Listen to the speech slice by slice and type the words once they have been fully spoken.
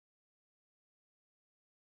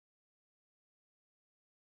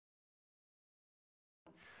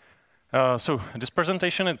So this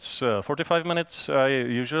presentation, it's 45 minutes. I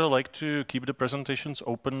usually like to keep the presentations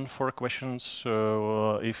open for questions.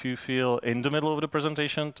 So if you feel in the middle of the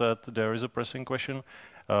presentation that there is a pressing question,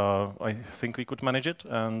 I think we could manage it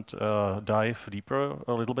and dive deeper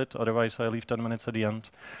a little bit. Otherwise, I leave 10 minutes at the end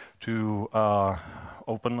to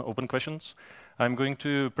open questions. I'm going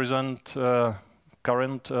to present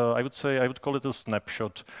current, I would call it a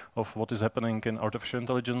snapshot of what is happening in artificial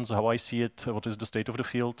intelligence, how I see it, what is the state of the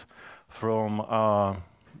field from what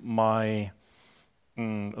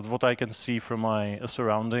I can see from my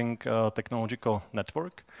surrounding technological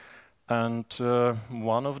network. And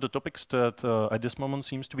one of the topics that at this moment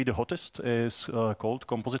seems to be the hottest is called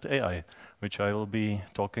Composite AI, which I will be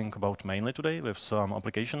talking about mainly today with some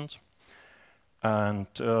applications. And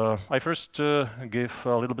I first give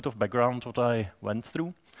a little bit of background what I went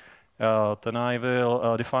through. Then I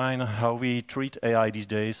will define how we treat AI these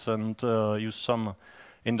days and use some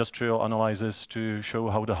industrial analysis to show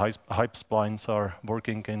how the hype splines are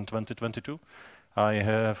working in 2022. I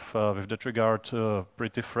have, with that regard,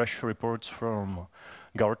 pretty fresh reports from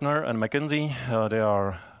Gartner and McKinsey. They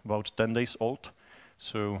are about 10 days old,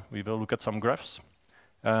 so we will look at some graphs.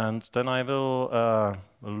 And then I will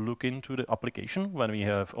look into the application when we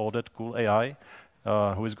have all that cool AI,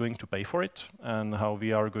 who is going to pay for it, and how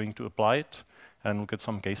we are going to apply it, and look at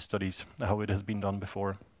some case studies, how it has been done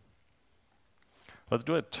before. Let's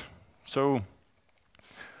do it. So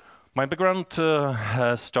my background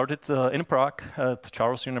has started in Prague at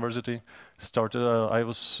Charles University. I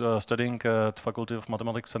was studying at the Faculty of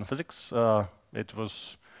Mathematics and Physics. It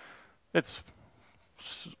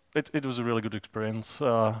was a really good experience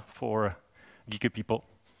for geeky people.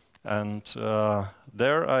 And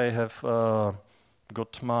there I have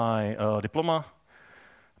got my diploma,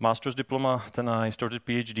 master's diploma, then I started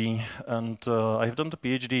PhD, and I have done the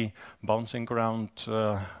PhD bouncing around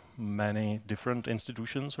many different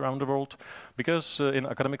institutions around the world, because in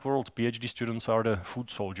academic world, PhD students are the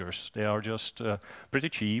food soldiers. They are just pretty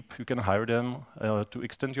cheap. You can hire them to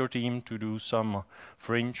extend your team to do some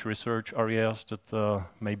fringe research areas that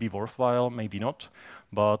may be worthwhile, maybe not.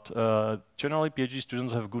 But generally, PhD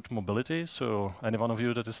students have good mobility. So any one of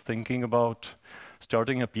you that is thinking about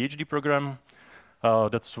starting a PhD program,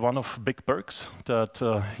 that's one of big perks that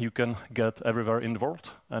you can get everywhere in the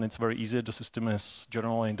world, and it's very easy. The system is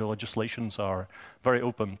generally, the legislations are very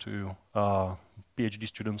open to PhD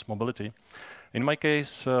students' mobility. In my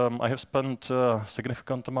case, I have spent a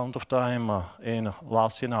significant amount of time in La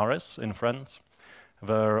Cienares in France,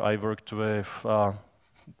 where I worked with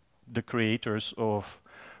the creators of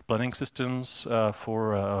planning systems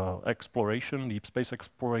for exploration, deep space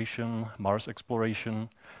exploration, Mars exploration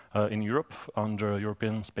in Europe under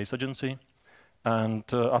European Space Agency. And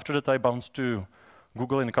after that, I bounced to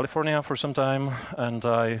Google in California for some time, and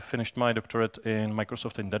I finished my doctorate in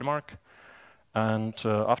Microsoft in Denmark. And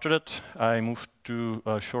after that, I moved to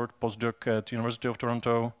a short postdoc at University of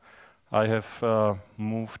Toronto. I have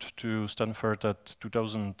moved to Stanford at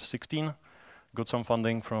 2016. Got some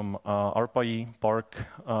funding from ARPA-E, PARC.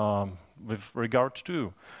 With regard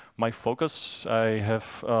to my focus, I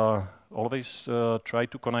have always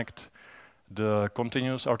tried to connect the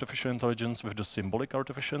continuous artificial intelligence with the symbolic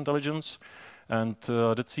artificial intelligence, and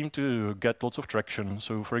that seemed to get lots of traction.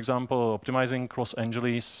 So, for example, optimizing Los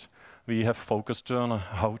Angeles, we have focused on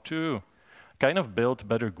how to kind of build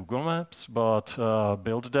better Google Maps, but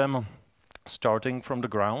build them starting from the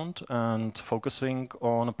ground and focusing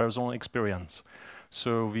on a personal experience.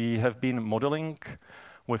 So we have been modeling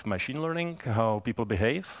with machine learning how people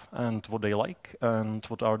behave and what they like and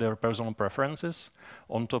what are their personal preferences,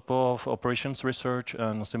 on top of operations research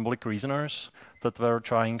and symbolic reasoners that were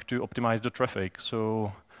trying to optimize the traffic.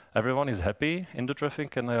 So everyone is happy in the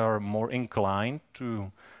traffic and they are more inclined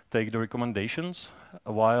to take the recommendations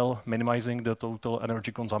while minimizing the total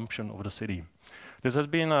energy consumption of the city. This has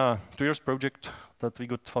been a 2 years project that we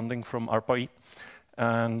got funding from ARPA-E,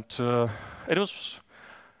 and it was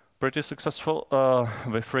pretty successful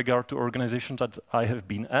with regard to organizations that I have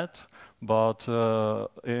been at, but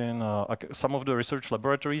in some of the research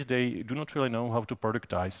laboratories, they do not really know how to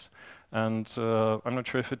productize. And I'm not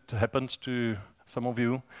sure if it happened to some of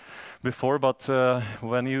you before, but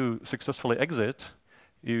when you successfully exit,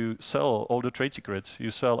 you sell all the trade secrets,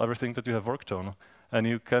 you sell everything that you have worked on, and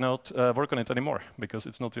you cannot work on it anymore because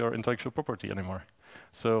it's not your intellectual property anymore.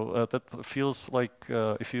 So that feels like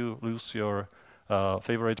if you lose your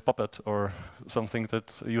favorite puppet or something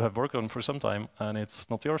that you have worked on for some time and it's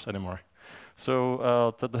not yours anymore.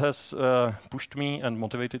 So that has pushed me and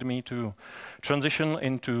motivated me to transition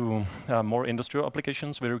into more industrial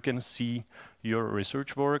applications where you can see your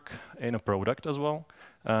research work in a product as well.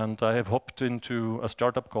 And I have hopped into a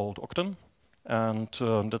startup called Octon, and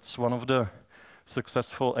that's one of the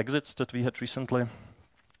successful exits that we had recently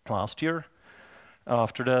last year.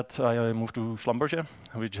 After that, I moved to Schlumberger,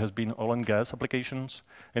 which has been oil and gas applications.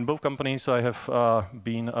 In both companies, I have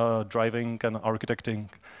been driving and architecting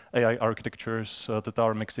AI architectures that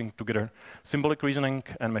are mixing together symbolic reasoning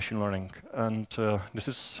and machine learning. And this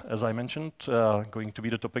is, as I mentioned, going to be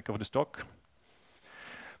the topic of this talk.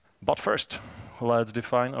 But first, let's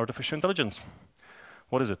define artificial intelligence.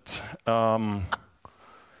 What is it?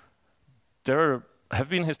 There have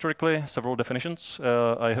been historically several definitions.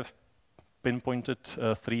 I have pinpointed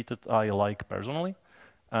 3 that I like personally,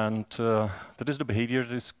 and that is the behavior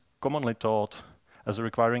that is commonly taught as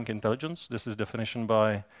requiring intelligence. This is definition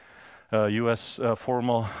by US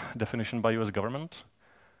formal definition by US government.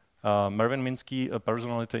 Mervyn Minsky, a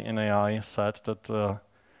personality in AI, said that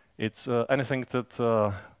it's anything that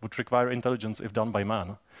would require intelligence if done by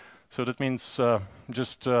man. So that means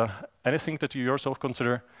just anything that you yourself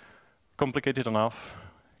consider complicated enough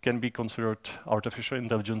can be considered artificial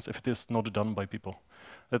intelligence if it is not done by people.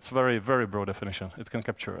 That's very, very broad definition. It can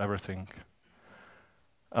capture everything.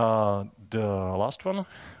 The last one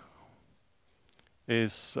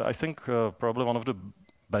is, I think, probably one of the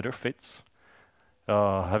better fits,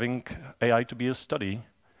 having AI to be a study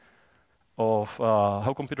of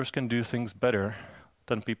how computers can do things better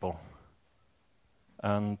than people.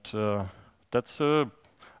 And that's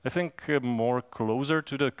I think more closer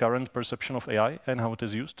to the current perception of AI and how it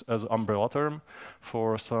is used as an umbrella term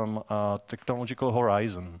for some technological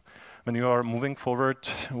horizon. When you are moving forward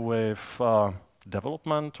with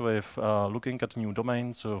development, with looking at new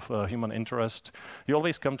domains of human interest, you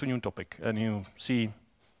always come to a new topic and you see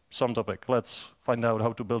some topic. Let's find out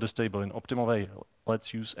how to build this table in optimal way.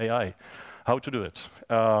 Let's use AI. How to do it?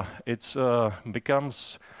 It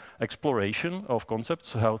becomes exploration of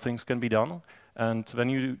concepts, how things can be done. And when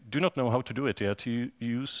you do not know how to do it yet, you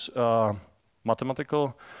use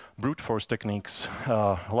mathematical brute force techniques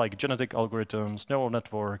like genetic algorithms, neural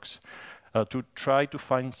networks, to try to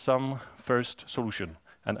find some first solution.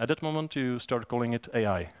 And at that moment, you start calling it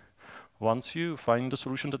AI. Once you find the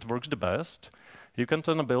solution that works the best, you can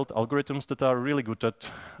then build algorithms that are really good at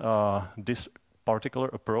this particular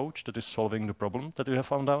approach that is solving the problem that you have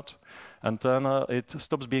found out. And then it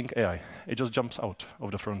stops being AI. It just jumps out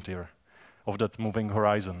of the frontier of that moving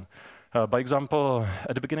horizon. By example,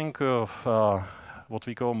 at the beginning of what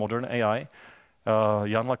we call modern AI,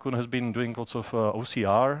 Jan LeCun has been doing lots of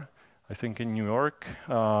OCR, I think in New York,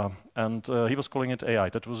 and he was calling it AI.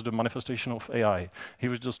 That was the manifestation of AI. He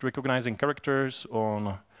was just recognizing characters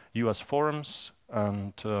on US forums,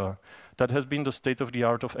 and that has been the state of the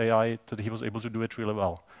art of AI, that he was able to do it really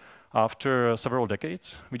well. After several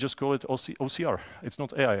decades, we just call it OCR. It's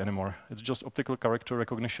not AI anymore. It's just optical character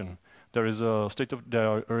recognition. There is a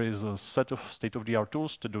set of state-of-the-art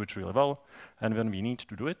tools to do it really well, and when we need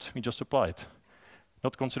to do it, we just apply it.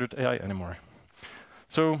 Not considered AI anymore.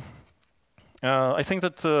 So I think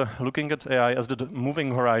that looking at AI as the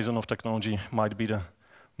moving horizon of technology might be the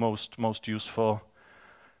most useful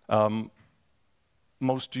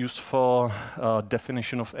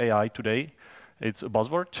definition of AI today. It's a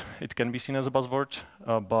buzzword. It can be seen as a buzzword,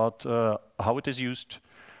 but how it is used,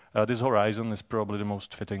 this horizon is probably the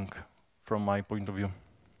most fitting from my point of view.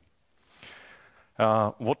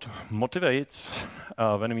 What motivates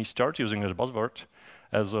when we start using the buzzword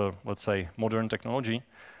as a, let's say, modern technology,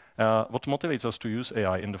 what motivates us to use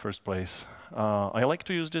AI in the first place? I like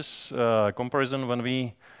to use this comparison when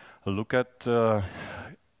we look at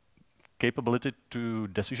capability to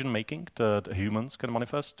decision making that humans can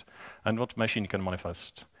manifest and what machine can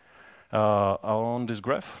manifest. On this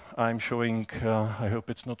graph, I'm showing, I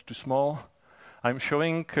hope it's not too small, I'm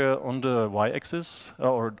showing on the y-axis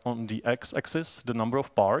or on the x-axis the number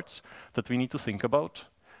of parts that we need to think about,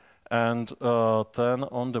 and then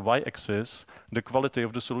on the y-axis the quality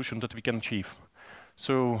of the solution that we can achieve.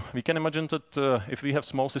 So we can imagine that if we have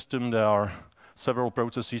small system, there are several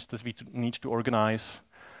processes that we need to organize.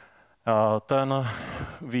 Then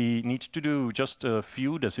we need to do just a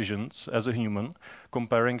few decisions as a human,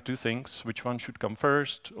 comparing two things, which one should come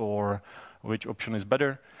first or which option is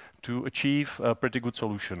better, to achieve a pretty good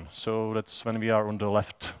solution. So that's when we are on the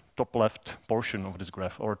top left portion of this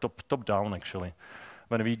graph, or top down actually,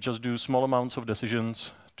 when we just do small amounts of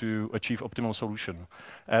decisions to achieve optimal solution.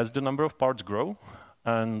 As the number of parts grow,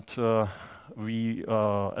 and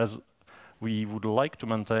as we would like to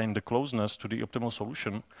maintain the closeness to the optimal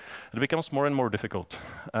solution, it becomes more and more difficult.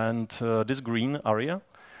 And this green area,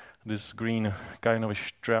 this green kind of a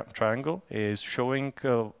triangle, is showing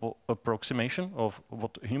approximation of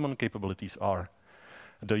what human capabilities are.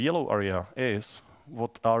 The yellow area is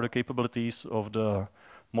what are the capabilities of the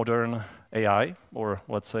modern AI, or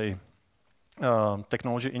let's say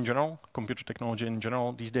technology in general, computer technology in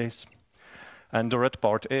general these days. And the red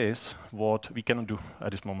part is what we cannot do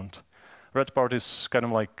at this moment. Red part is kind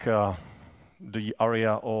of like the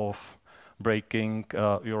area of breaking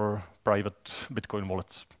your private Bitcoin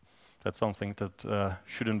wallets. That's something that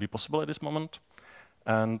shouldn't be possible at this moment.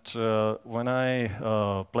 And when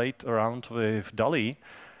I played around with DALL-E,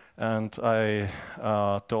 and I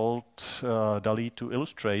told DALL-E to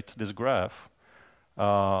illustrate this graph,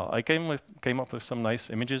 I came up with some nice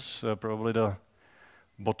images. Probably the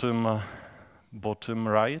bottom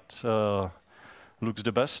right looks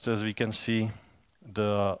the best, as we can see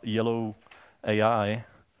the yellow AI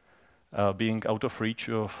being out of reach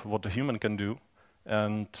of what the human can do,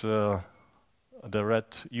 and the red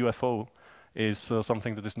UFO is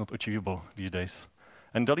something that is not achievable these days.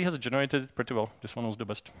 And DALL-E has generated it pretty well. This one was the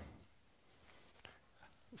best.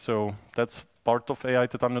 So that's part of AI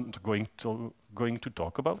that I'm not going to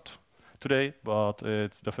talk about today, but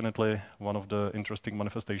it's definitely one of the interesting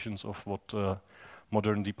manifestations of what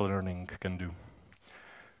modern deep learning can do.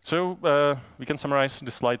 So we can summarize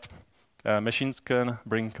this slide. Machines can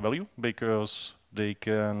bring value because they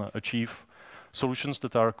can achieve solutions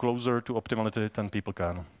that are closer to optimality than people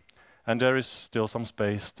can. And there is still some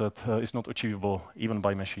space that is not achievable even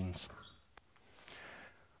by machines.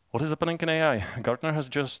 What is happening in AI? Gartner has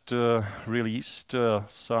just released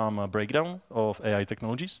some breakdown of AI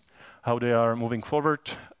technologies, how they are moving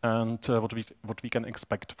forward, and what we can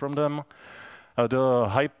expect from them. The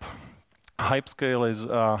hype scale is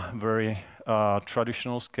a very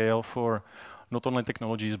traditional scale for not only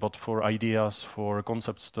technologies, but for ideas, for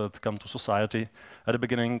concepts that come to society. At the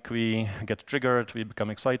beginning, we get triggered, we become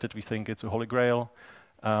excited, we think it's a holy grail.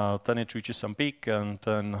 Then it reaches some peak, and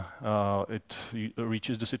then it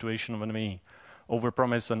reaches the situation when we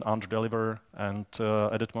overpromise and underdeliver, and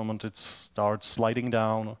at that moment it starts sliding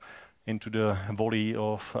down into the valley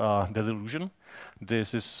of disillusion.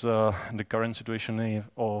 This is the current situation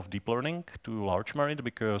of deep learning to large merit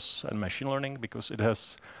and machine learning, because it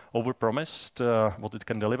has overpromised what it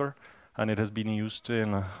can deliver, and it has been used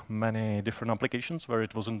in many different applications where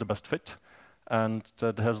it wasn't the best fit. And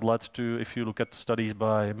that has led to, if you look at studies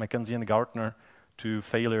by McKinsey and Gartner, to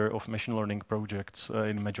failure of machine learning projects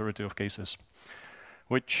in the majority of cases,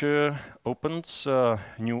 which opens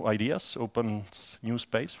new ideas, opens new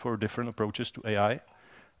space for different approaches to AI.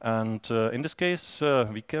 And in this case,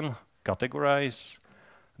 we can categorize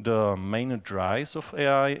the main drives of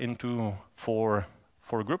AI into four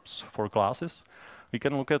groups, four classes. We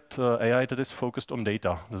can look at AI that is focused on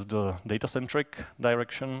data. This is the data-centric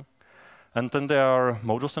direction. And then there are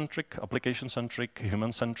model-centric, application-centric,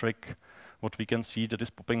 human-centric, what we can see that is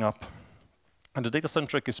popping up. And the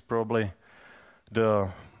data-centric is probably the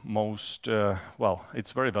most, well,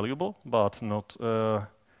 it's very valuable, but not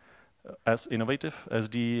as innovative as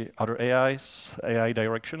the other AI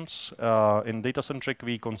directions. In data-centric,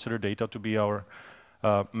 we consider data to be our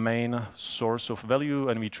main source of value,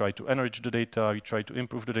 and we try to enrich the data, we try to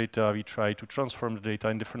improve the data, we try to transform the data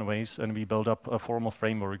in different ways, and we build up a formal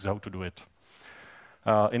frameworks how to do it.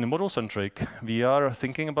 In the model-centric, we are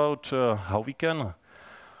thinking about how we can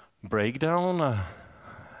break down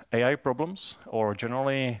AI problems, or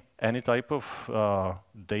generally any type of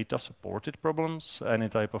data-supported problems, any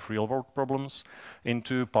type of real-world problems,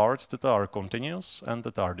 into parts that are continuous and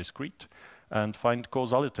that are discrete, and find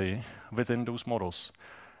causality within those models.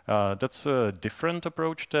 That's a different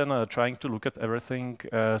approach than trying to look at everything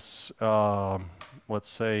as, let's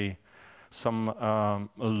say, some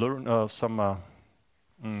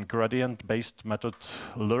gradient-based method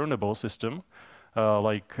learnable system,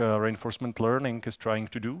 like reinforcement learning is trying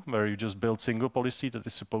to do, where you just build single policy that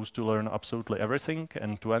is supposed to learn absolutely everything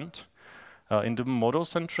end-to-end. In the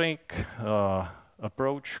model-centric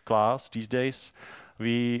approach class these days,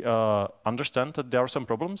 we understand that there are some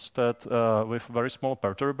problems that with very small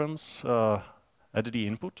perturbance at the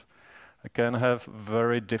input can have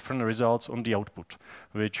very different results on the output,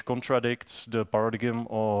 which contradicts the paradigm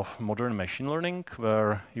of modern machine learning,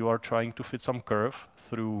 where you are trying to fit some curve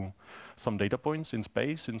through some data points in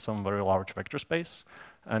space, in some very large vector space,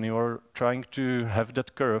 and you are trying to have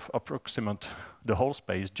that curve approximate the whole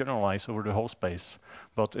space, generalize over the whole space.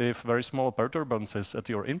 But if very small perturbances at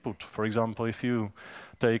your input, for example, if you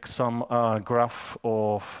take some graph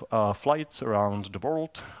of flights around the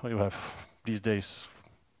world, you have these days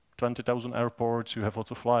 20,000 airports, you have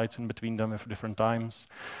lots of flights in between them at different times.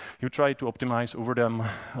 You try to optimize over them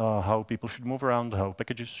how people should move around, how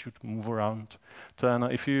packages should move around. Then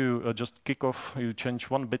if you just kick off, you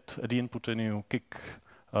change one bit at the input and you kick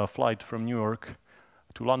flight from New York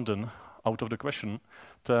to London out of the question,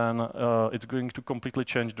 then it's going to completely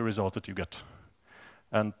change the result that you get.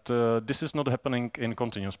 And this is not happening in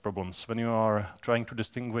continuous problems. When you are trying to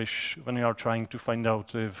distinguish, when you are trying to find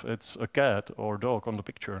out if it's a cat or dog on the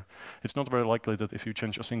picture, it's not very likely that if you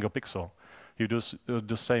change a single pixel, you do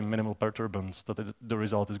the same minimal perturbance, that the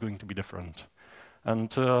result is going to be different.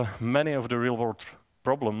 And many of the real-world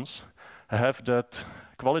problems have that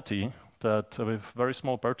quality that with very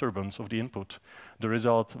small perturbance of the input, the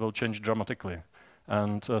result will change dramatically.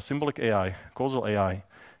 And Symbolic AI, causal AI,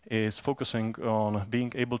 is focusing on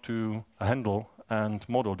being able to handle and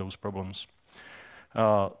model those problems.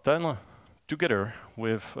 Then, together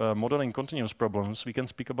with modeling continuous problems, we can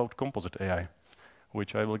speak about Composite AI,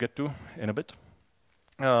 which I will get to in a bit.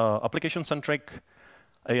 Application-centric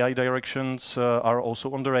AI directions are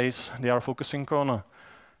also on the race. They are focusing on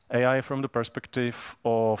AI from the perspective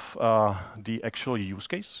of the actual use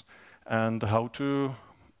case and how to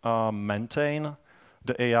maintain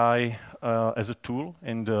the AI as a tool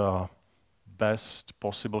in the best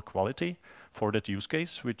possible quality for that use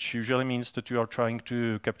case, which usually means that you are trying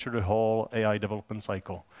to capture the whole AI development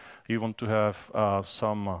cycle. You want to have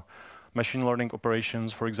some machine learning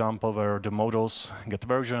operations, for example, where the models get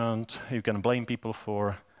versioned. You can blame people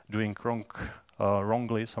for doing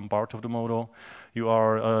wrongly some part of the model. You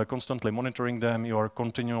are constantly monitoring them. You are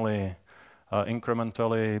continually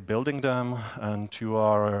incrementally building them, and you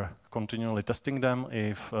are continually testing them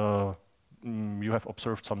if you have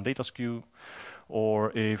observed some data skew,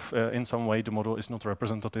 or if in some way the model is not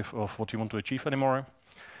representative of what you want to achieve anymore.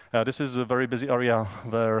 This is a very busy area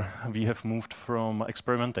where we have moved from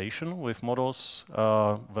experimentation with models,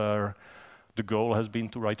 where the goal has been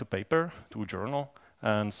to write a paper, to a journal,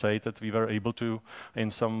 and say that we were able to, in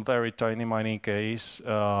some very tiny case,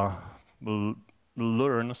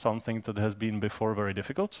 learn something that has been before very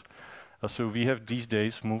difficult. So we have these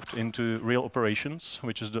days moved into real operations,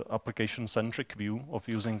 which is the application-centric view of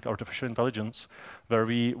using artificial intelligence, where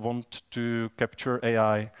we want to capture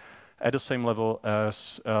AI at the same level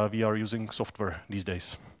as we are using software these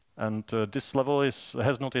days. And this level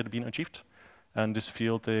has not yet been achieved, and this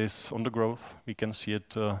field is on the growth. We can see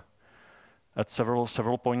it at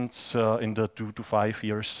several points in the 2 to 5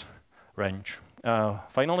 years range.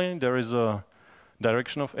 Finally, there is a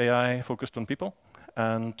direction of AI focused on people,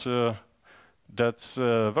 and that's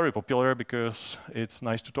very popular because it's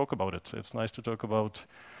nice to talk about it. It's nice to talk about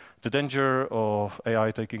the danger of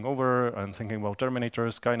AI taking over and thinking about Terminator,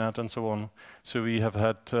 Skynet, and so on. So we have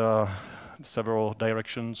had several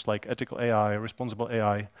directions like ethical AI, responsible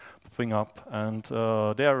AI popping up, and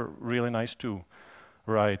they are really nice to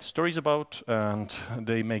write stories about, and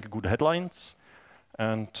they make good headlines,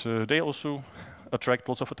 and they also attract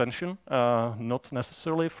lots of attention, not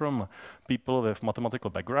necessarily from people with mathematical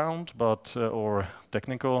background, but or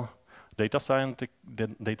technical data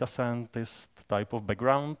scientist type of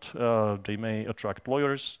background. They may attract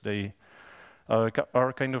lawyers. They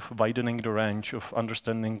are kind of widening the range of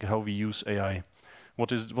understanding how we use AI.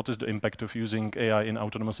 What is the impact of using AI in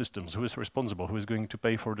autonomous systems? Who is responsible? Who is going to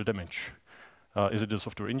pay for the damage? Is it the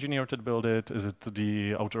software engineer that built it? Is it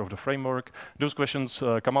the author of the framework? Those questions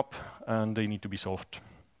come up, and they need to be solved.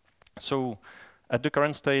 So at the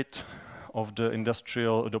current state of the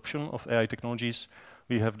industrial adoption of AI technologies,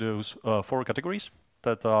 we have those 4 categories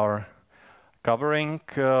that are covering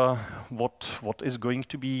what is going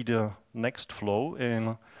to be the next flow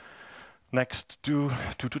in next 2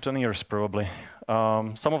 to 10 years, probably.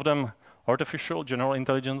 Some of them, artificial general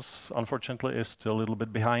intelligence, unfortunately, is still a little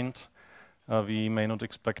bit behind. We may not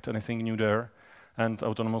expect anything new there. And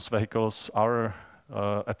autonomous vehicles are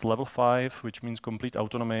at level 5, which means complete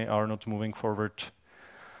autonomy, are not moving forward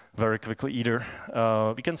very quickly either.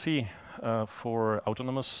 We can see for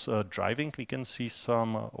autonomous driving, we can see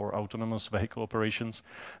some, or autonomous vehicle operations,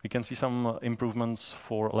 we can see some improvements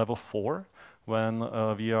for level 4 when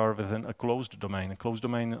we are within a closed domain. A closed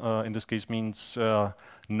domain in this case means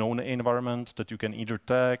known environment that you can either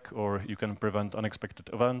tag or you can prevent unexpected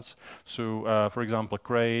events. So for example,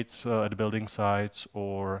 crates at building sites,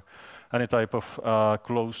 or any type of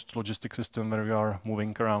closed logistic system where we are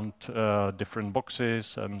moving around different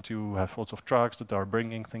boxes, and you have lots of trucks that are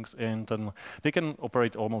bringing things in, and they can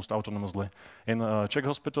operate almost autonomously. In a Czech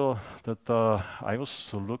hospital that I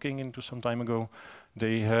was looking into some time ago,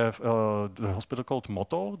 they have the hospital called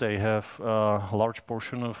Moto. They have a large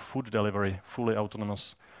portion of food delivery fully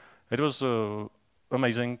autonomous. It was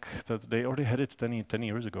amazing that they already had it 10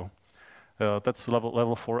 years ago. That's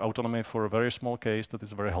level 4 autonomy for a very small case that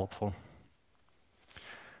is very helpful.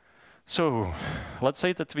 So let's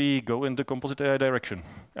say that we go in the composite AI direction.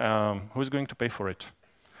 Who is going to pay for it?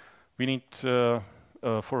 we need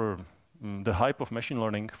for the hype of machine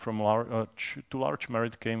learning from large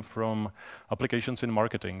merit came from applications in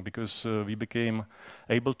marketing, because we became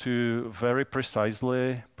able to very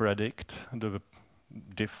precisely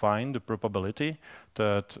define the probability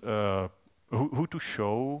that who to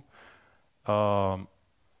show,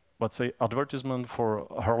 let's say, advertisement for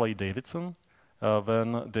Harley Davidson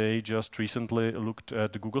when they just recently looked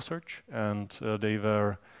at the Google search, and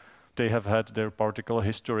they have had their particular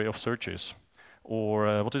history of searches.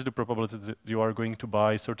 Or what is the probability that you are going to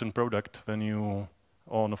buy certain product when you,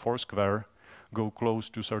 on a Foursquare, go close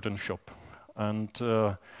to certain shop. And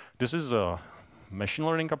this is a machine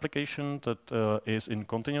learning application that is in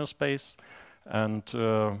continuous space, and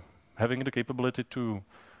having the capability to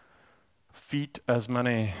feed as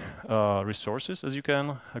many resources as you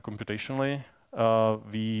can computationally,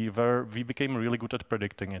 we became really good at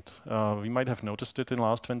predicting it. We might have noticed it in the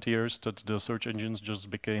last 20 years that the search engines just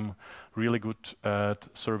became really good at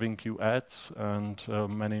serving you ads, and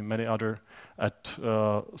many other at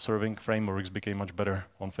serving frameworks became much better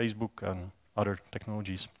on Facebook and other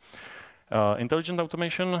technologies. Intelligent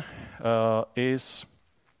automation is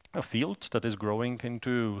a field that is growing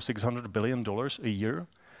into $600 billion a year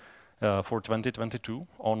for 2022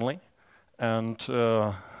 only, and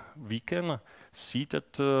we can see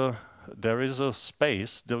that there is a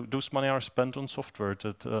space. Those money are spent on software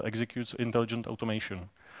that executes intelligent automation,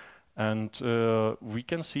 and we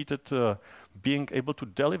can see that being able to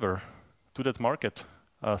deliver to that market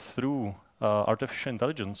through artificial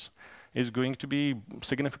intelligence is going to be a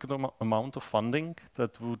significant amount of funding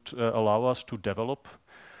that would allow us to develop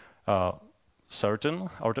certain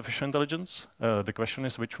artificial intelligence. The question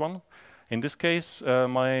is which one. In this case,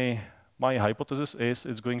 my hypothesis is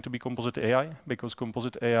it's going to be Composite AI, because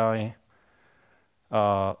Composite AI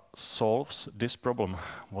solves this problem.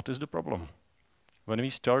 What is the problem? When we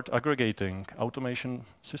start aggregating automation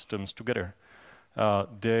systems together,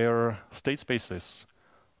 their state spaces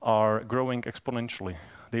are growing exponentially.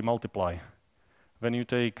 They multiply. When you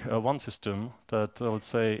take one system that, let's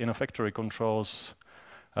say, in a factory controls,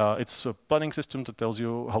 it's a planning system that tells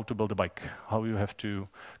you how to build a bike, how you have to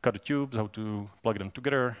cut the tubes, how to plug them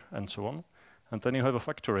together, and so on. And then you have a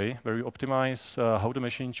factory where you optimize how the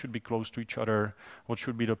machines should be close to each other, what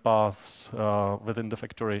should be the paths within the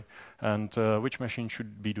factory, and which machine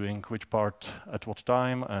should be doing which part at what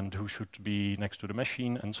time, and who should be next to the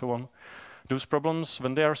machine, and so on. Those problems,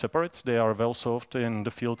 when they are separate, they are well solved in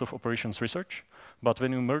the field of operations research. But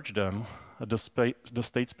when you merge them, the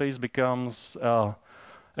state space becomes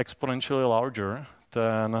exponentially larger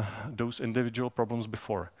than those individual problems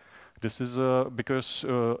before. This is because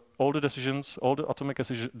all the atomic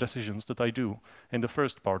decisions that I do in the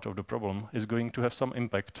first part of the problem is going to have some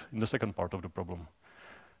impact in the second part of the problem.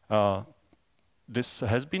 This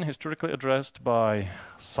has been historically addressed by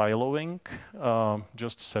siloing,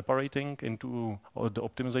 just separating into the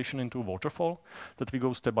optimization into a waterfall, that we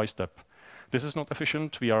go step by step. This is not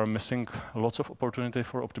efficient. We are missing lots of opportunity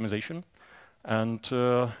for optimization. And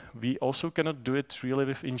we also cannot do it really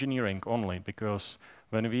with engineering only, because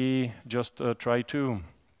when we just try to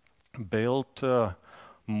build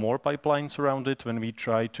more pipelines around it, when we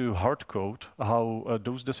try to hard code how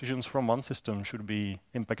those decisions from one system should be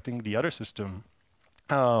impacting the other system,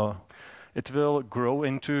 it will grow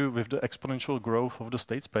into, with the exponential growth of the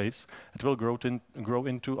state space, it will grow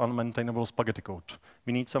into unmaintainable spaghetti code.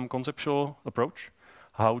 We need some conceptual approach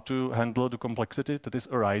how to handle the complexity that is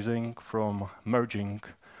arising from merging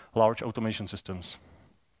large automation systems.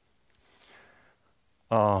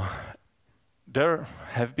 There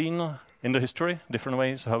have been, in the history, different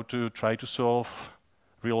ways how to try to solve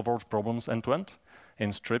real-world problems end-to-end.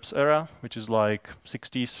 In Strips era, which is like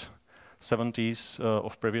 60s, 70s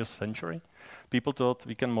of previous century, people thought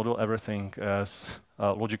we can model everything as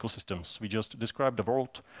logical systems. We just describe the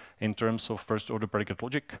world in terms of first-order predicate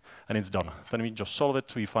logic, and it's done. Then we just solve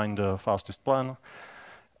it, we find the fastest plan,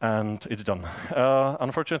 and it's done.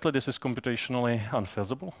 Unfortunately, this is computationally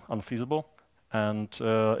unfeasible, and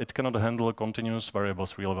it cannot handle continuous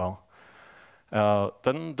variables really well.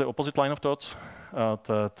 Then the opposite line of thought,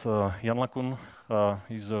 that Jan LeCun,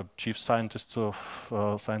 he's a chief scientist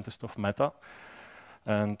of Meta,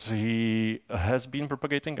 and he has been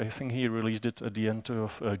propagating, I think he released it at the end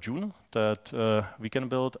of June, that we can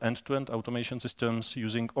build end-to-end automation systems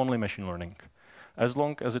using only machine learning. As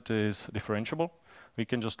long as it is differentiable, we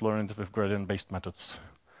can just learn it with gradient-based methods.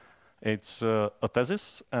 It's a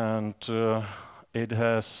thesis, and it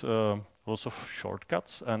has lots of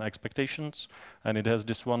shortcuts and expectations, and it has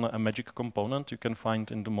this one, a magic component you can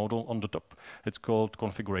find in the model on the top. It's called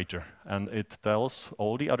configurator, and it tells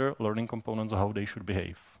all the other learning components how they should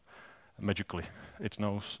behave. magically. It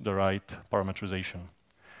knows the right parameterization.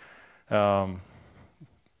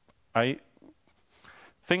 I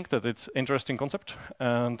think that it's an interesting concept,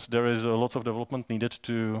 and there is a lot of development needed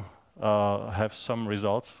to have some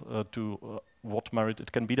results to what merit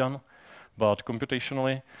it can be done, but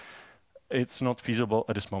computationally, it's not feasible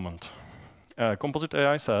at this moment. Composite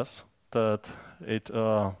AI says that it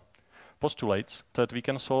postulates that we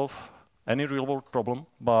can solve any real-world problem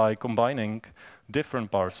by combining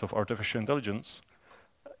different parts of artificial intelligence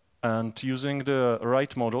and using the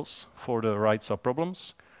right models for the right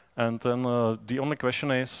subproblems. And then the only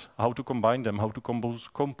question is how to combine them, how to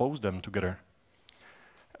compose them together.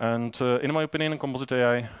 And in my opinion, Composite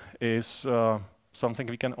AI is something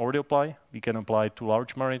we can already apply. We can apply it to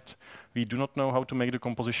large merit. We do not know how to make the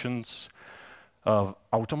compositions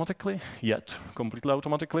automatically yet, completely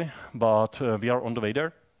automatically, but we are on the way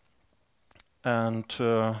there. And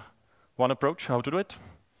one approach how to do it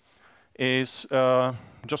is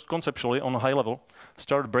just conceptually on a high level,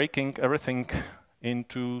 start breaking everything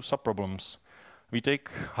into subproblems. We take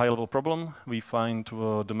high-level problem, we find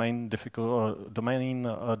the main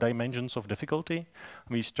dimensions of difficulty.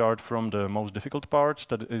 We start from the most difficult part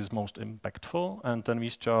that is most impactful, and then we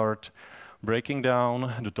start breaking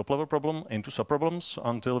down the top-level problem into subproblems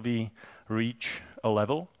until we reach a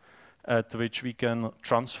level at which we can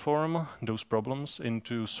transform those problems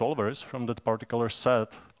into solvers from that particular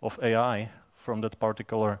set of AI, from that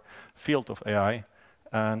particular field of AI,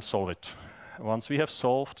 and solve it. Once we have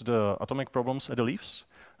solved the atomic problems at the leaves,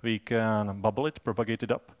 we can bubble it, propagate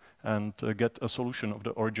it up, and get a solution of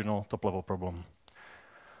the original top-level problem.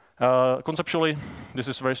 Conceptually, this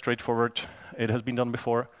is very straightforward. It has been done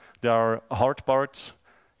before. There are hard parts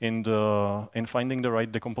in finding the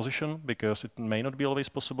right decomposition, because it may not be always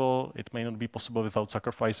possible. It may not be possible without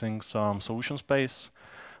sacrificing some solution space.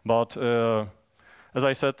 But as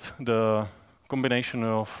I said, the combination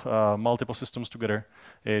of multiple systems together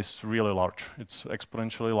is really large. It's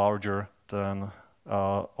exponentially larger than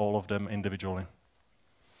all of them individually.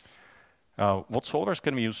 What solvers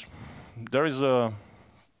can we use? There is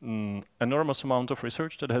an enormous amount of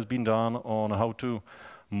research that has been done on how to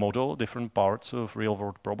model different parts of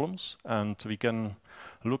real-world problems, and we can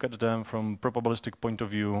look at them from probabilistic point of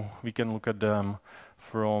view. We can look at them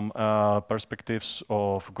from perspectives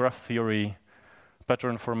of graph theory,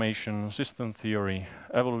 pattern formation, system theory,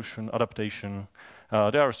 evolution, adaptation.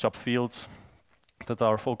 There are subfields that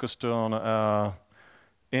are focused on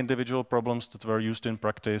individual problems that were used in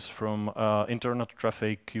practice, from internet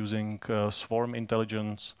traffic using swarm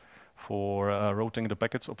intelligence for routing the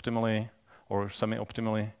packets optimally or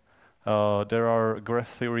semi-optimally. There are graph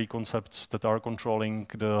theory concepts that are controlling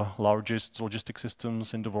the largest logistics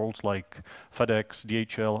systems in the world, like FedEx,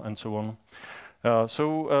 DHL, and so on.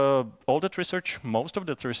 All that research, most of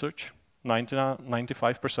that research,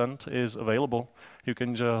 95% is available. You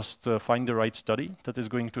can just find the right study that is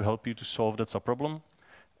going to help you to solve that subproblem,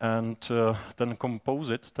 and then compose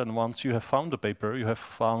it. Then once you have found the paper, you have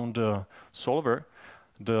found the solver,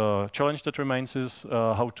 the challenge that remains is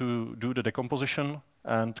how to do the decomposition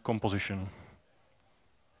and composition.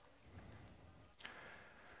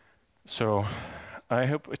 So I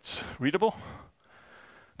hope it's readable.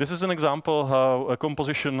 This is an example how a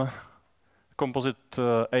composite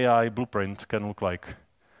AI blueprint can look like.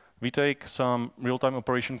 We take some real-time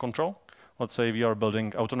operation control. Let's say we are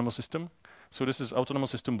building autonomous system. So this is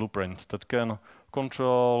autonomous system blueprint that can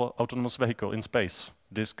control autonomous vehicle in space.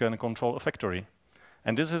 This can control a factory.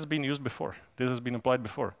 And this has been used before. This has been applied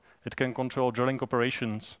before. It can control drilling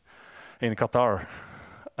operations in Qatar.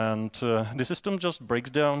 And the system just breaks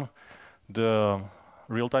down the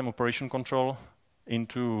real-time operation control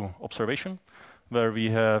into observation, where we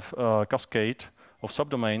have a cascade of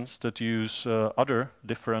subdomains that use other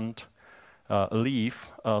different leaf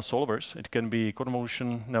solvers. It can be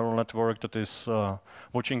convolution neural network that is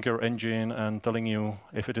watching your engine and telling you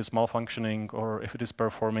if it is malfunctioning or if it is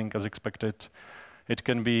performing as expected. It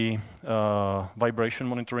can be a vibration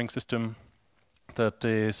monitoring system that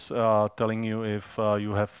is telling you if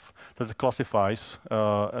that it classifies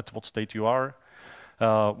at what state you are.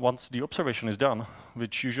 Once the observation is done,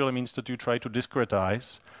 which usually means that you try to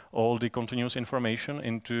discretize all the continuous information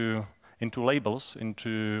into labels,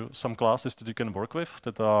 into some classes that you can work with,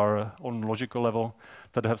 that are on logical level,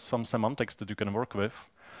 that have some semantics that you can work with,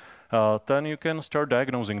 then you can start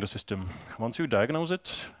diagnosing the system. Once you diagnose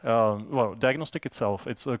it, well, diagnostic itself,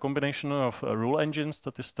 it's a combination of rule engines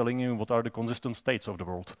that is telling you what are the consistent states of the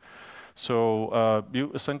world. So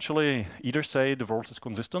you essentially either say the world is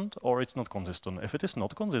consistent or it's not consistent. If it is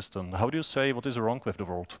not consistent, how do you say what is wrong with the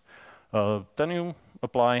world? Then you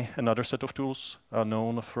apply another set of tools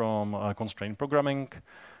known from constraint programming.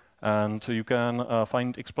 And you can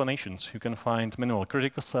find explanations. You can find minimal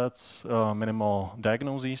critical sets, minimal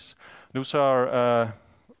diagnoses. Those are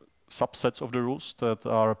subsets of the rules that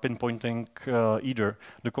are pinpointing either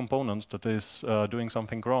the component that is doing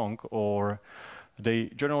something wrong, or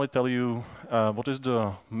they generally tell you what is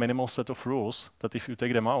the minimal set of rules that if you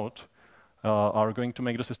take them out are going to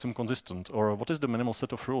make the system consistent, or what is the minimal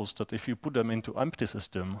set of rules that if you put them into empty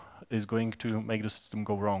system is going to make the system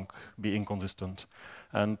go wrong, be inconsistent.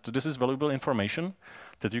 And this is valuable information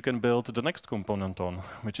that you can build the next component on,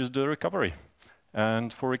 which is the recovery.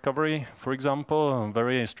 And for recovery, for example, a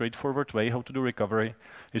very straightforward way how to do recovery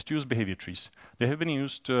is to use behavior trees. They have been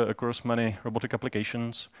used across many robotic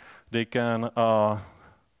applications. They can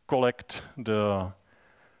collect the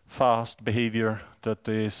fast behavior that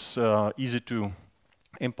is easy to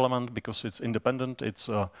implement because it's independent. It's,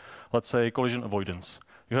 let's say, collision avoidance.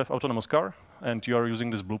 You have autonomous car, and you are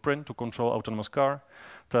using this blueprint to control autonomous car.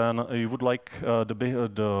 Then you would like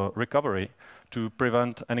the recovery to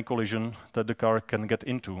prevent any collision that the car can get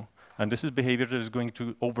into. And this is behavior that is going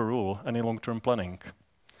to overrule any long-term planning.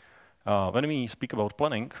 When we speak about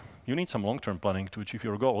planning, you need some long-term planning to achieve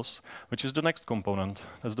your goals, which is the next component.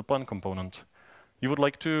 That's the plan component. You would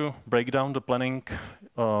like to break down the planning,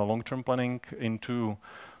 long-term planning, into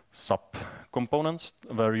sub-components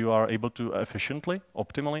where you are able to efficiently,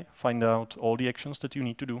 optimally find out all the actions that you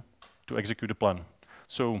need to do to execute the plan.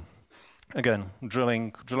 So again,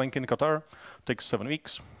 drilling in Qatar takes 7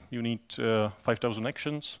 weeks. You need 5,000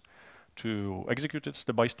 actions to execute it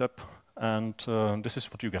step by step, and this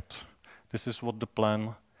is what you get. This is what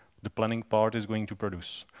the planning part is going to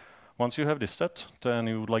produce. Once you have this set, then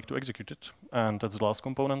you would like to execute it, and that's the last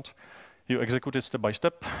component. You execute it step by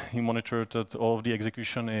step. You monitor that all of the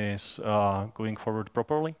execution is going forward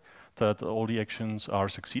properly, that all the actions are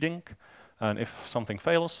succeeding, and if something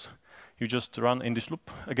fails, you just run in this loop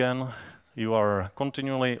again. You are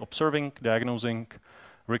continually observing, diagnosing,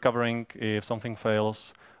 recovering if something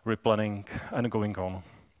fails, replanning, and going on.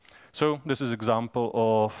 So this is an example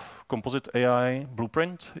of Composite AI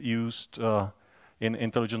blueprint used in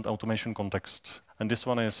intelligent automation context. And this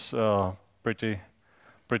one is pretty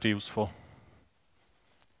useful.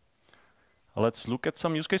 Let's look at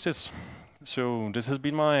some use cases. So this has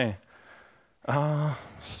been my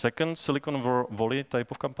second Silicon Valley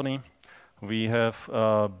type of company. We have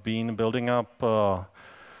been building up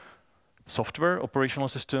software operational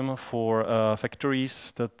system for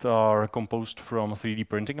factories that are composed from 3D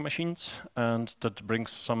printing machines, and that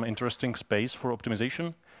brings some interesting space for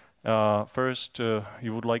optimization. First,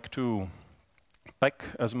 you would like to pack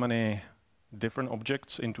as many different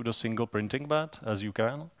objects into the single printing bed as you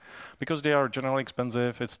can, because they are generally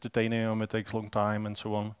expensive, it's titanium, it takes a long time, and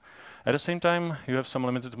so on. At the same time, you have some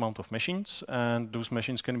limited amount of machines, and those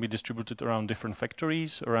machines can be distributed around different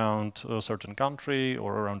factories, around a certain country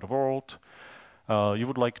or around the world. You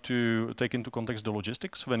would like to take into context the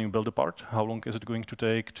logistics when you build a part. How long is it going to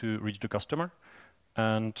take to reach the customer?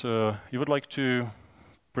 And you would like to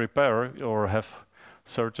prepare or have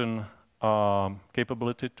certain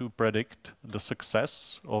capability to predict the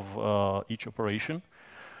success of each operation.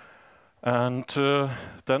 And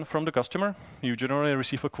then from the customer, you generally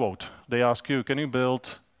receive a quote. They ask you, can you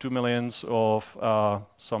build 2 million of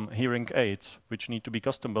some hearing aids, which need to be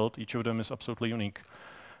custom built. Each of them is absolutely unique.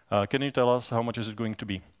 Can you tell us how much is it going to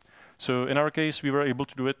be? So in our case, we were able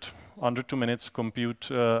to do it under 2 minutes,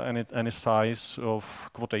 compute any size of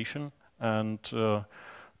quotation. And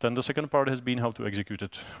then the second part has been how to execute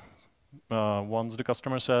it. Once the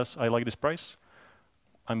customer says, I like this price,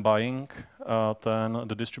 I'm buying, then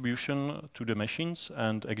the distribution to the machines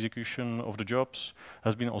and execution of the jobs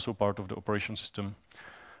has been also part of the operation system.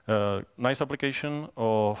 Nice application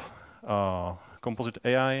of Composite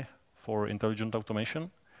AI for intelligent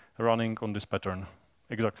automation running on this pattern,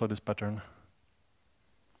 exactly this pattern.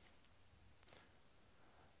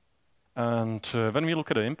 And when we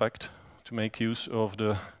look at the impact, to make use of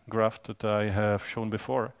the graph that I have shown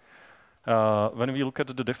before, when we look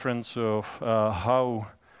at the difference of how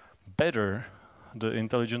better the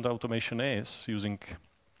intelligent automation is using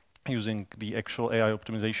the actual AI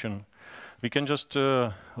optimization, we can just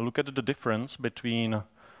look at the difference between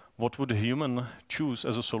what would a human choose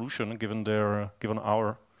as a solution given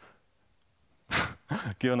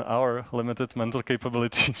our limited mental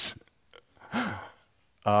capabilities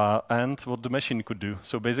and what the machine could do.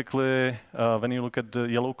 So basically, when you look at the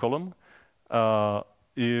yellow column,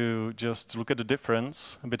 you just look at the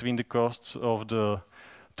difference between the costs of the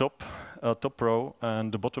top row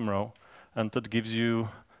and the bottom row, and that gives you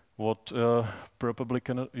what probably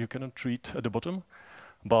you cannot treat at the bottom.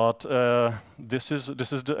 But this is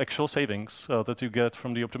the actual savings that you get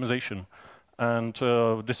from the optimization. And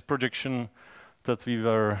this projection that we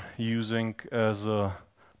were using as a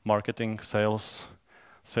marketing sales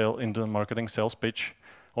pitch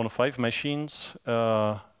on 5 machines,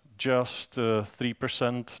 just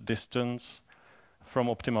 3% distance from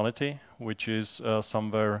optimality, which is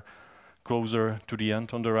somewhere closer to the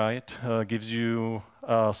end on the right, gives you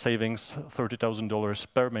savings $30,000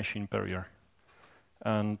 per machine per year.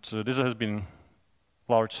 And this has been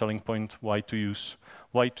large selling point, why to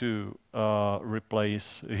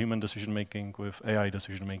replace human decision making with AI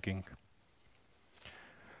decision making.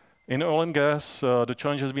 In oil and gas, the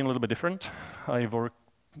challenge has been a little bit different. I work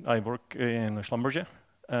in Schlumberger,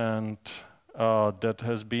 and that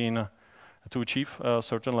has been to achieve a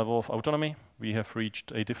certain level of autonomy. We have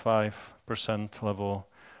reached 85% level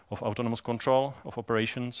of autonomous control of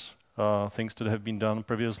operations, things that have been done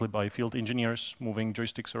previously by field engineers, moving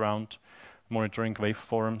joysticks around, monitoring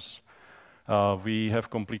waveforms. We have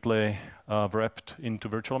completely wrapped into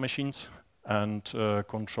virtual machines and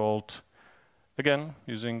controlled, again,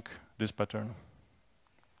 using this pattern.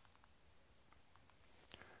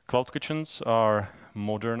 Cloud kitchens are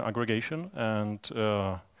modern aggregation and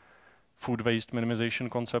food waste minimization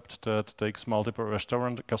concept that takes multiple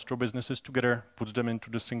restaurant gastro businesses together, puts them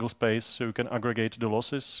into the single space so you can aggregate the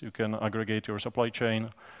losses, you can aggregate your supply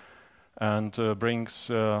chain, and brings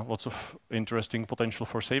lots of interesting potential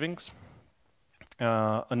for savings.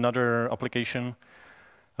 Another application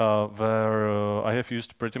where I have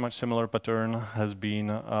used pretty much similar pattern has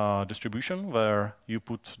been distribution, where you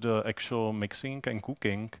put the actual mixing and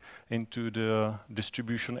cooking into the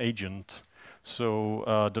distribution agent. So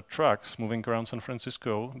the trucks moving around San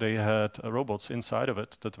Francisco, they had robots inside of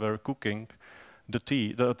it that were cooking the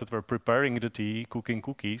tea, that were preparing the tea, cooking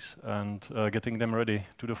cookies, and getting them ready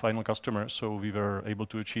to the final customer. So we were able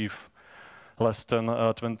to achieve less than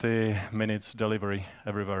 20 minutes delivery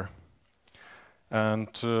everywhere.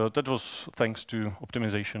 And that was thanks to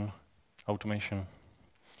optimization, automation.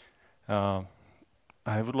 I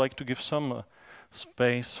would like to give some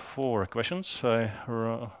space for questions,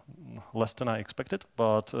 less than I expected,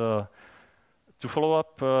 but to follow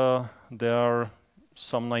up, there are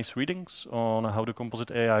some nice readings on how the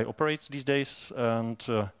composite AI operates these days, and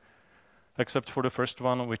except for the first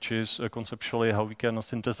one, which is conceptually how we can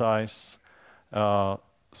synthesize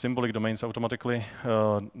symbolic domains automatically.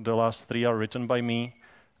 The last 3 are written by me,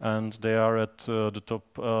 and they are at the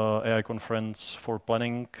top AI conference for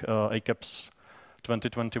planning, ACAPS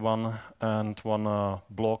 2021, and one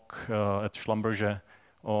blog at Schlumberger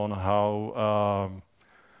on how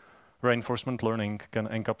reinforcement learning can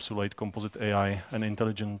encapsulate composite AI and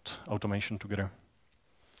intelligent automation together.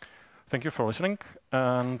 Thank you for listening,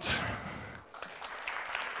 and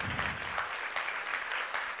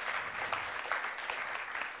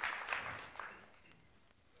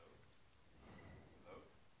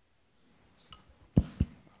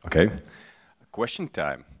okay, question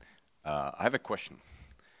time. I have a question.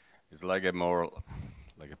 It's like a more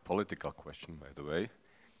like a political question, by the way.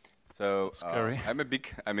 So I'm a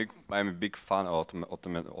big fan of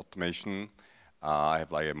automation. I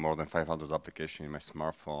have like more than 500 applications in my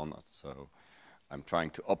smartphone, so I'm trying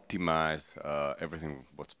to optimize everything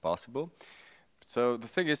what's possible. So the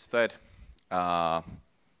thing is that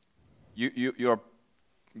you are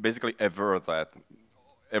basically aware that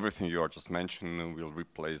everything you are just mentioning will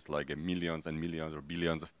replace like millions and millions or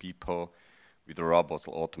billions of people with robots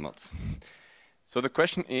or automates. So the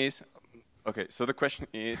question is, okay, so the question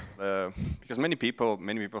is, because many people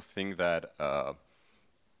think that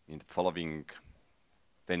in the following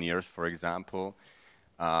 10 years, for example,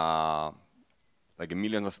 like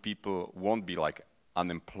millions of people won't be like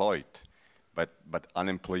unemployed, but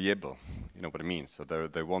unemployable. You know what I mean? So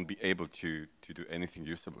they won't be able to do anything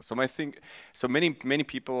usable. So I think, so many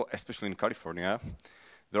people, especially in California,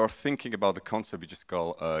 they are thinking about the concept which is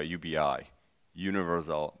called UBI,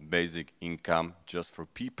 Universal Basic Income, just for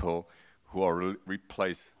people who are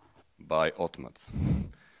replaced by automates.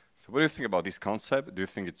 So what do you think about this concept? Do you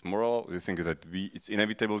think it's moral? Do you think that it's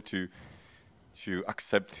inevitable to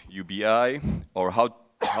accept UBI? Or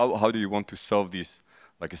how do you want to solve this,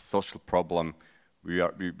 like a social problem we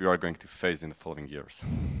are going to face in the following years?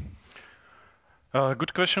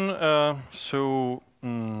 Good question.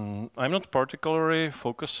 I'm not particularly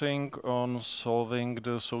focusing on solving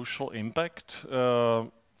the social impact.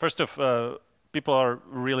 First off, people are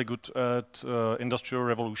really good at industrial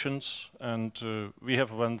revolutions, and we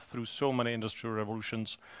have went through so many industrial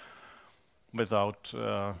revolutions without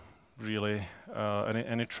really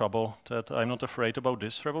any trouble, that I'm not afraid about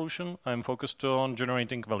this revolution. I'm focused on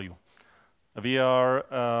generating value.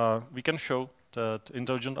 we can show that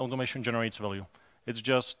intelligent automation generates value. It's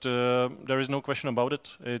just, there is no question about it.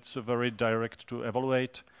 It's very direct to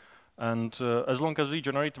evaluate. And as long as we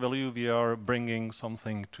generate value, we are bringing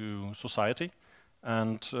something to society.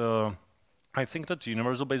 And I think that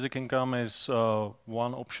universal basic income is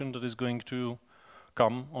one option that is going to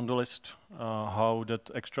come on the list, how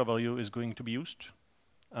that extra value is going to be used.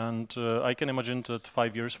 And I can imagine that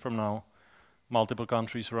 5 years from now, multiple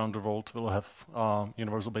countries around the world will have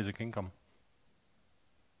universal basic income.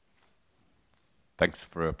 Thanks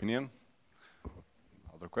for your opinion.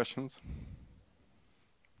 Other questions?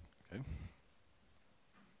 Okay.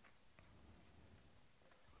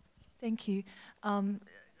 Thank you.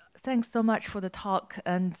 Thanks so much for the talk.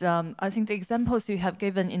 And I think the examples you have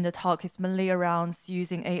given in the talk is mainly around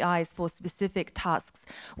using AIs for specific tasks.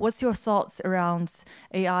 What's your thoughts around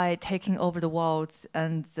AI taking over the world?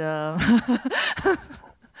 And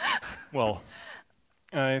Well,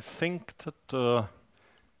 I think that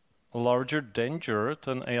a larger danger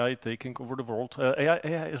than AI taking over the world. AI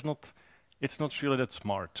is not. It's not really that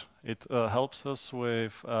smart. It helps us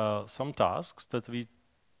with some tasks that we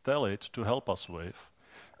tell it to help us with.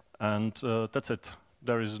 And that's it.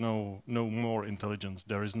 There is no more intelligence.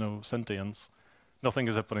 There is no sentience. Nothing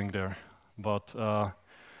is happening there. But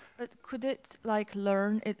could it like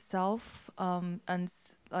learn itself and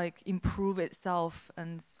like improve itself?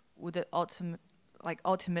 And would it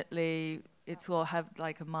ultimately it will have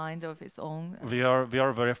like a mind of its own? We are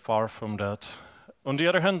very far from that. On the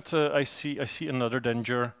other hand, I see another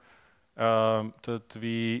danger that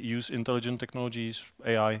we use intelligent technologies,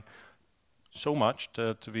 AI, so much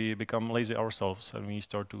that we become lazy ourselves and we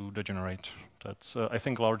start to degenerate. That's, I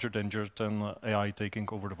think, larger danger than AI taking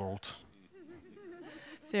over the world.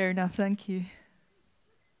 Fair enough, thank you.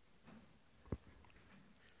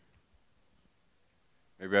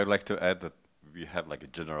 Maybe I'd like to add that we have like a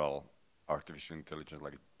general artificial intelligence,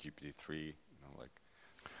 like a GPT-3, you know, like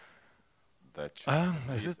that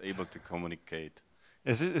is able to communicate.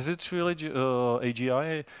 Is it really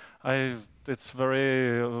AGI? It's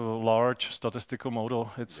very large statistical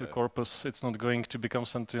model. It's a corpus. It's not going to become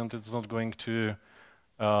sentient. It's not going to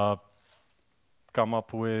come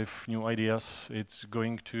up with new ideas. It's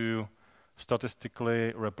going to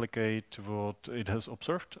statistically replicate what it has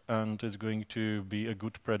observed, and it's going to be a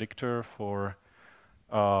good predictor for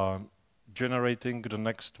generating the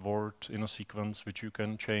next word in a sequence, which you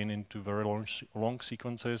can chain into very long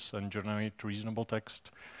sequences and generate reasonable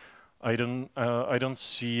text. I don't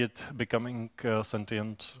see it becoming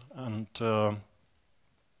sentient and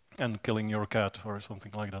killing your cat or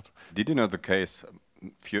something like that. Did you know the case?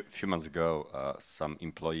 Few months ago, some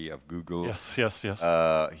employee of Google. Yes.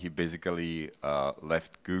 He basically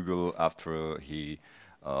left Google after he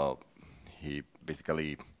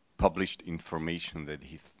basically published information that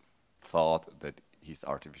he thought that his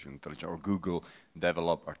artificial intelligence or Google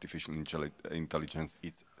developed artificial intelligence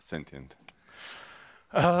is sentient.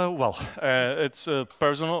 Well, it's a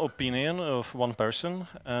personal opinion of one person,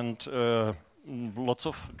 and lots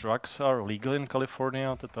of drugs are legal in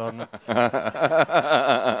California that are not.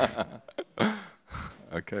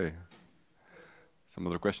 Okay. Some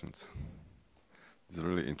other questions? This is a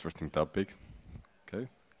really interesting topic. Okay,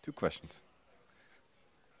 2 questions.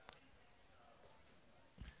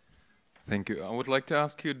 Thank you. I would like to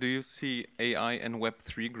ask you, do you see AI and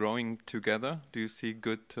Web3 growing together? Do you see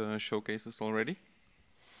good showcases already?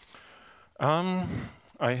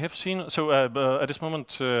 I have seen, so at this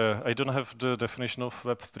moment I don't have the definition of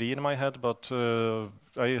Web3 in my head, but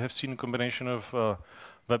I have seen a combination of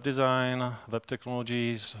web design, web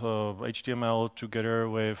technologies, HTML together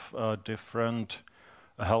with different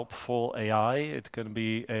helpful AI. It can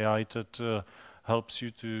be AI that helps you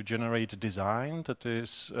to generate a design that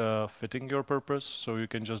is fitting your purpose, so you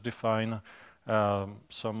can just define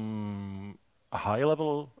some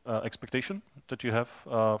high-level expectation that you have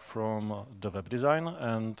from the web design,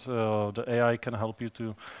 and the AI can help you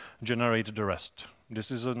to generate the rest. This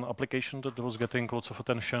is an application that was getting lots of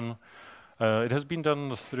attention. It has been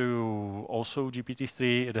done through also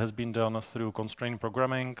GPT-3. It has been done through constraint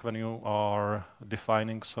programming when you are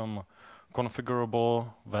defining some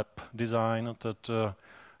configurable web design that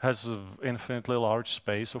has an infinitely large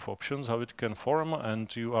space of options how it can form,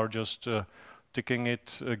 and you are just ticking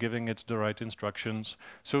it, giving it the right instructions.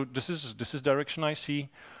 So this is direction I see.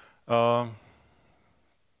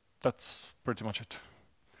 That's pretty much it.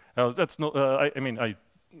 That's not. I mean, I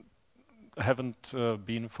haven't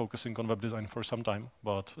been focusing on web design for some time,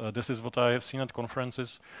 but this is what I have seen at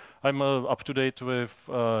conferences. I'm up to date with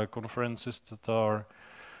conferences that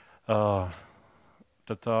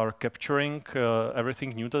that are capturing everything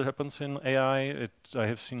new that happens in AI. I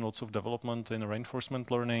have seen lots of development in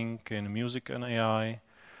reinforcement learning, in music and AI,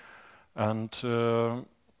 and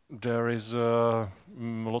there is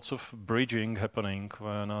lots of bridging happening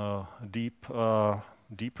when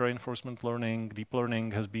deep reinforcement learning, deep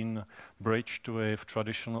learning has been bridged with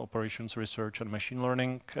traditional operations research and machine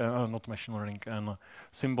learning, not machine learning, and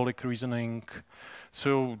symbolic reasoning.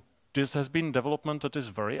 So this has been development that is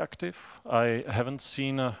very active. I haven't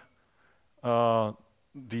seen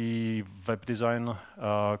the web design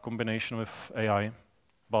combination with AI,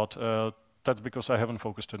 but that's because I haven't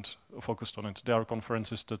focused on it. There are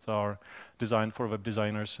conferences that are designed for web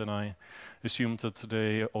designers, and I assume that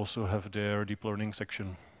they also have their deep learning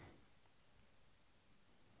section.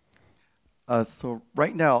 So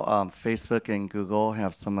right now, Facebook and Google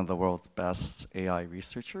have some of the world's best AI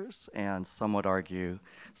researchers, and some would argue,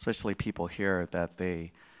 especially people here, that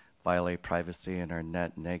they violate privacy and are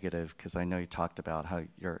net negative, because I know you talked about how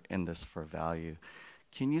you're in this for value.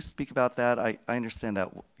 Can you speak about that? I understand that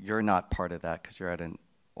you're not part of that because you're at an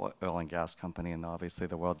oil and gas company, and obviously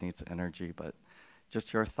the world needs energy, but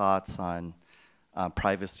just your thoughts on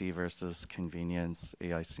privacy versus convenience.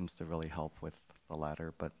 AI seems to really help with the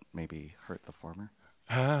latter, but maybe hurt the former.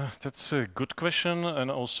 That's a good question,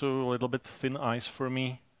 and also a little bit thin ice for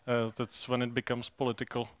me. That's when it becomes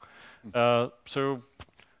political. So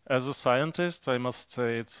as a scientist, I must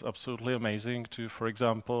say it's absolutely amazing to, for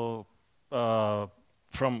example,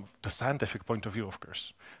 from the scientific point of view, of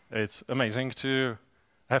course, it's amazing to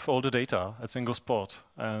have all the data at a single spot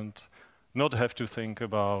and not have to think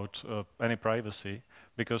about any privacy,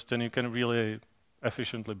 because then you can really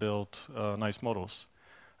efficiently build nice models.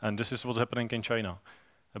 And this is what's happening in China,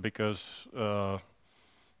 because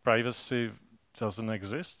privacy doesn't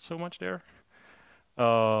exist so much there.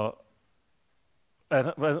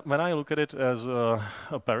 And when I look at it as a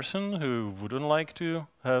person who wouldn't like to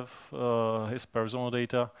have his personal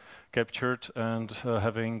data captured and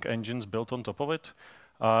having engines built on top of it,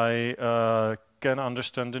 I can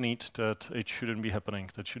understand the need that it shouldn't be happening,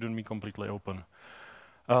 that shouldn't be completely open.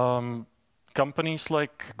 Companies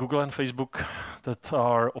like Google and Facebook that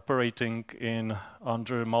are operating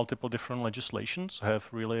under multiple different legislations have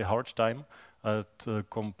really a hard time at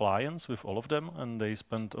compliance with all of them, and they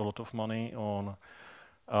spend a lot of money on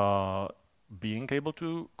being able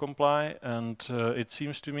to comply. And it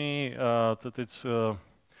seems to me that it's a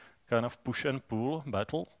kind of push and pull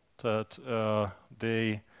battle, that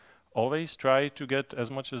they always try to get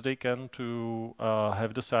as much as they can to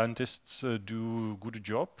have the scientists do a good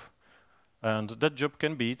job. And that job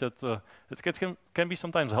can be that it can be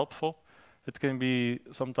sometimes helpful. It can be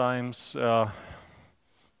sometimes,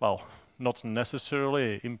 well, not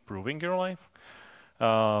necessarily improving your life.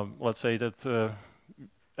 Let's say that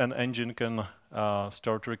an engine can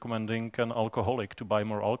start recommending an alcoholic to buy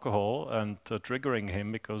more alcohol and triggering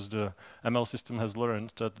him because the ML system has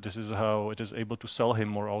learned that this is how it is able to sell him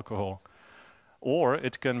more alcohol. Or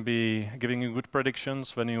it can be giving you good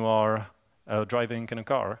predictions when you are driving in a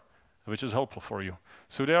car, which is helpful for you.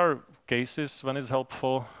 So there are cases when it's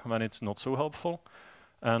helpful, when it's not so helpful.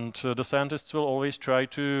 And the scientists will always try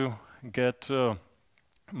to get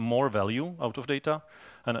more value out of data.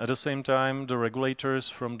 And at the same time, the regulators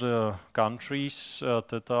from the countries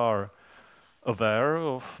that are aware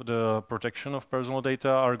of the protection of personal data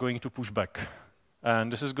are going to push back.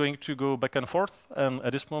 And this is going to go back and forth. And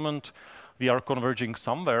at this moment, we are converging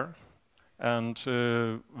somewhere. And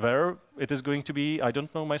where it is going to be, I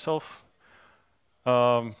don't know myself.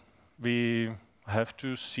 We have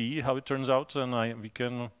to see how it turns out, and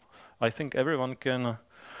I think everyone can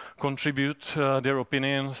contribute their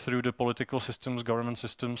opinion through the political systems, government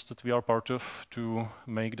systems that we are part of to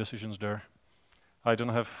make decisions there. I don't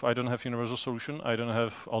have universal solution. I don't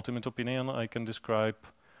have ultimate opinion. I can describe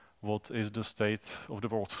what is the state of the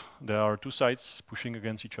world. There are two sides pushing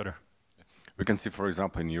against each other. We can see, for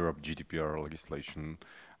example, in Europe, GDPR legislation,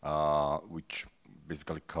 which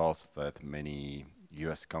basically caused that many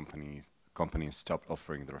US companies stopped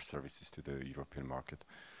offering their services to the European market.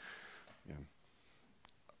 Yeah.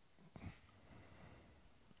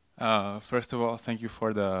 First of all, thank you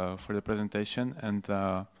for the presentation. And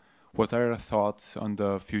what are your thoughts on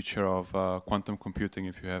the future of quantum computing,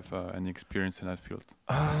 if you have any experience in that field?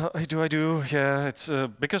 I do. Yeah, it's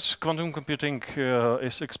because quantum computing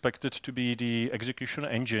is expected to be the execution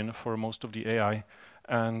engine for most of the AI,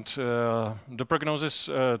 and the prognosis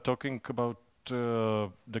talking about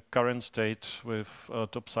the current state with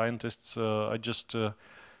top scientists. I just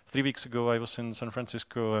 3 weeks ago I was in San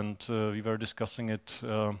Francisco, and we were discussing it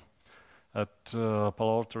at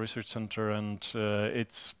Palo Alto Research Center, and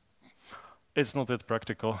it's it's not yet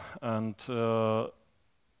practical, and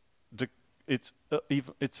it's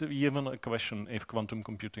even a question if quantum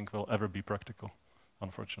computing will ever be practical,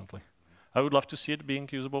 unfortunately. I would love to see it being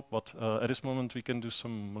usable, but at this moment we can do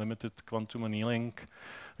some limited quantum annealing.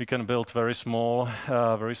 We can build very small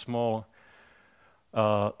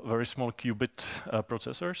qubit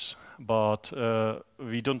processors, but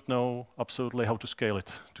we don't know absolutely how to scale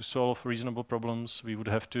it. To solve reasonable problems, we would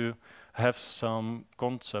have to have some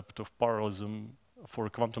concept of parallelism for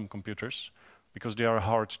quantum computers, because they are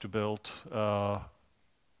hard to build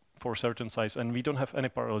for a certain size, and we don't have any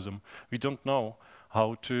parallelism. We don't know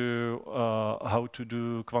how to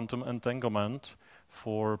do quantum entanglement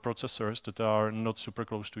for processors that are not super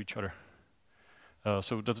close to each other.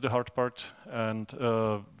 So that's the hard part, and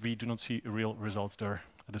we do not see real results there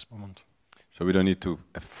at this moment. So we don't need to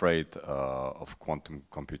afraid of quantum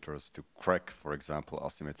computers to crack, for example,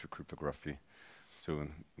 asymmetric cryptography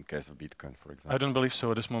soon, in case of Bitcoin, for example. I don't believe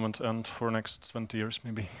so at this moment, and for next 20 years,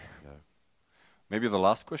 maybe. Yeah. Maybe the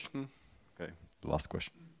last question? Okay, the last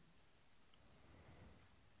question.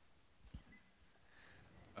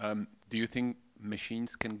 Do you think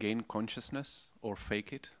machines can gain consciousness or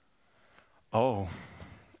fake it? Oh,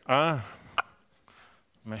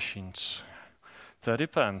 machines. That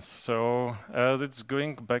depends. So as it's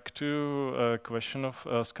going back to a question of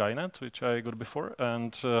Skynet, which I got before,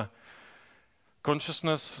 and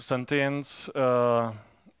consciousness, sentience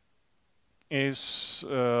is,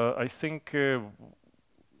 I think,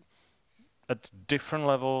 at different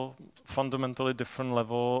level, fundamentally different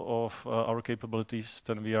level of our capabilities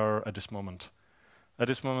than we are at this moment. At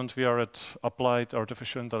this moment, we are at applied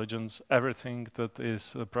artificial intelligence. Everything that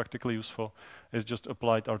is practically useful is just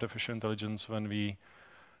applied artificial intelligence when we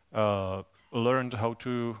learned how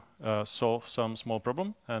to solve some small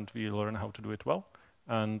problem, and we learn how to do it well.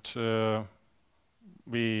 And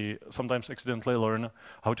we sometimes accidentally learn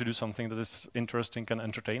how to do something that is interesting and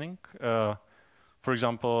entertaining. For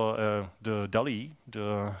example, the DALL-E,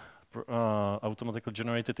 the automatically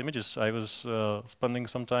generated images. I was spending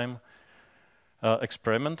some time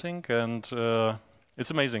experimenting, and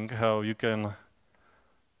it's amazing how you can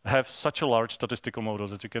have such a large statistical model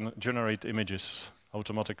that you can generate images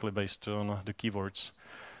automatically based on the keywords.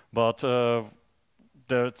 But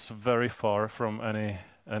that's very far from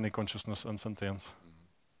any consciousness and sentience.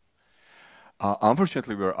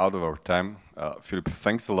 Unfortunately, we're out of our time. Filip,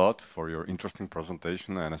 thanks a lot for your interesting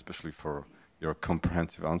presentation and especially for your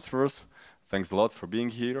comprehensive answers. Thanks a lot for being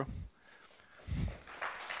here.